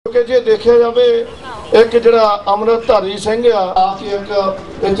कि जे देखा जाए एक जड़ा अमृतधारी सिंह आप एक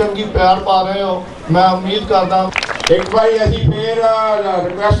चंगी पैर पा रहे हो, मैं उम्मीद करदा एक बार अभी फिर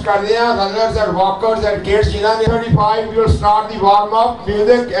रिक्वेस्ट कर रहे हैं runners and walkers and kids जिन्होंने 35 we will start the warm up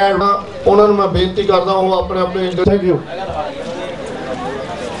music and उन्होंने मैं बेनती करदा हूं अपने अपने thank you.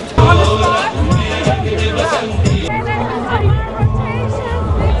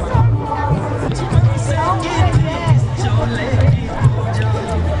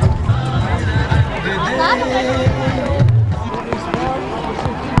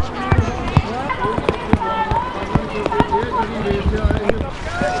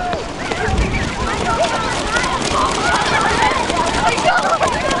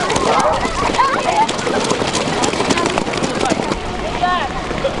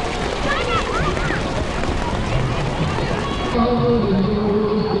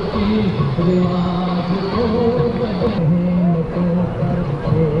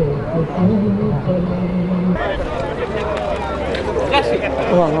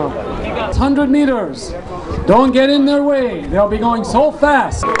 It's 100 meters. Don't get in their way. They'll be going so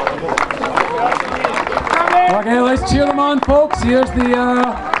fast. Okay, let's cheer them on, folks. Here's the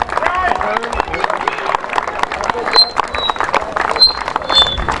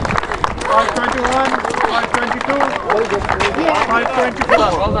 521, 522, 524.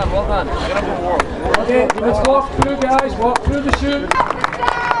 Well done. Okay, let's walk through, guys. Walk through the chute.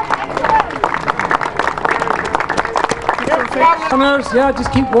 Runners, yeah,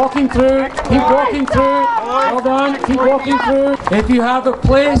 just keep walking through. Keep walking through. Well done. Keep walking through. If you have a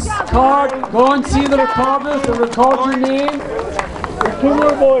place card, go and see the recorders. They'll record your name. Two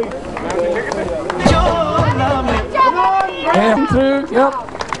more boys. Yeah, through. Yep.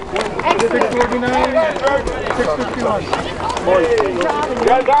 649, 651.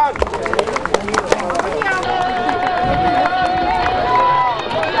 Well done.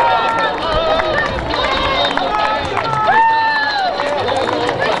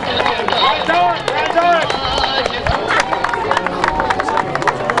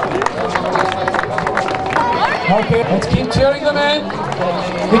 Okay, let's keep cheering them in.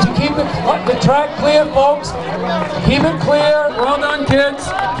 Did you keep the track clear, folks? Keep it clear. Well done, kids.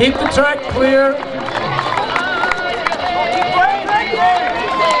 Keep the track clear.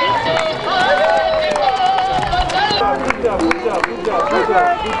 Good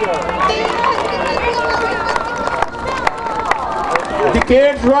job. the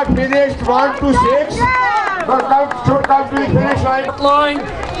kids who are finished 1 to 6 should come to the finish line,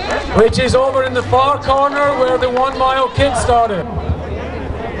 which is over in the far corner where the 1 mile kids started.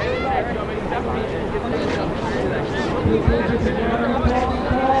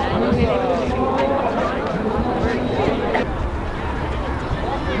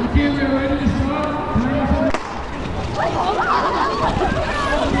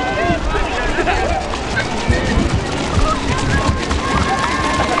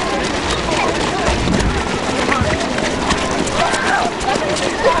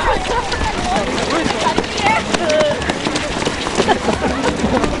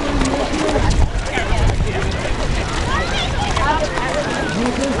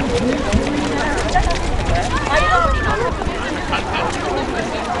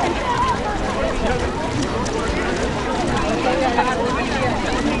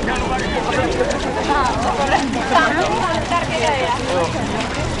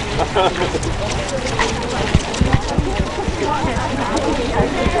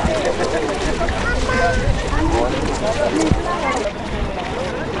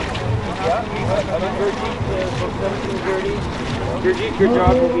 Your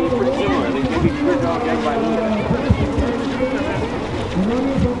job will be pretty similar. They give you your job again by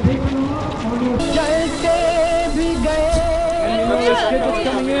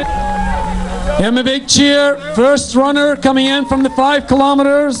Give him a big cheer. First runner coming in from the 5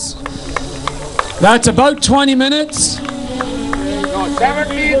 kilometers. That's about 20 minutes.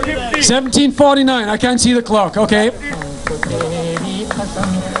 17:49. I can't see the clock. Okay.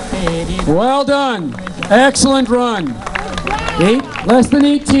 Well done. Excellent run. Less than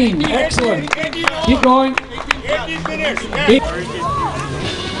 18. Excellent. Keep going.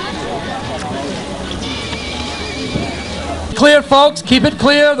 Clear, folks. Keep it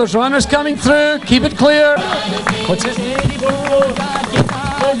clear. There's runners coming through. Keep it clear. What's his name?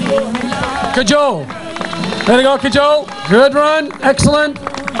 Kajol. There you go, Kajol. Good run. Excellent.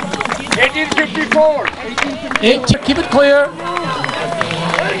 1854. Keep it clear.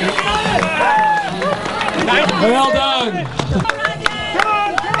 Well done.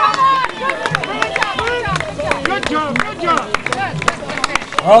 Good job.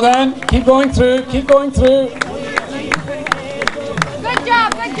 Well done. Keep going through. Keep going through. Good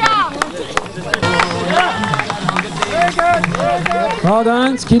job. Well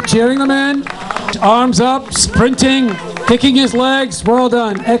done. Keep cheering them in. Arms up, sprinting, kicking his legs. Well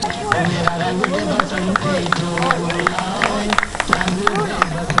done.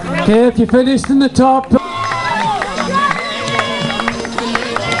 Okay, if you finished in the top.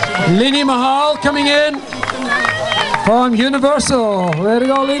 Lini Mahal coming in from Universal. Way to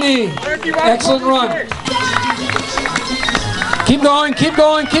go, Lini. Excellent run. Keep going, keep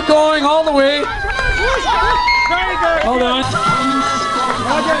going, keep going all the way. Hold on.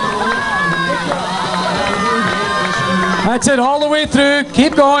 That's it, all the way through.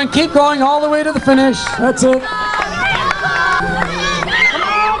 Keep going all the way to the finish. That's it.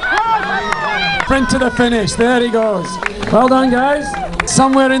 Sprint to the finish. There he goes. Well done, guys.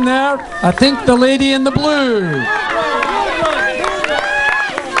 Somewhere in there, I think the lady in the blue.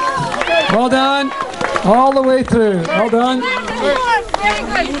 Well done. All the way through. Well done.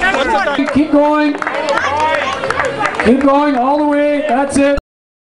 Keep going. Keep going all the way. That's it.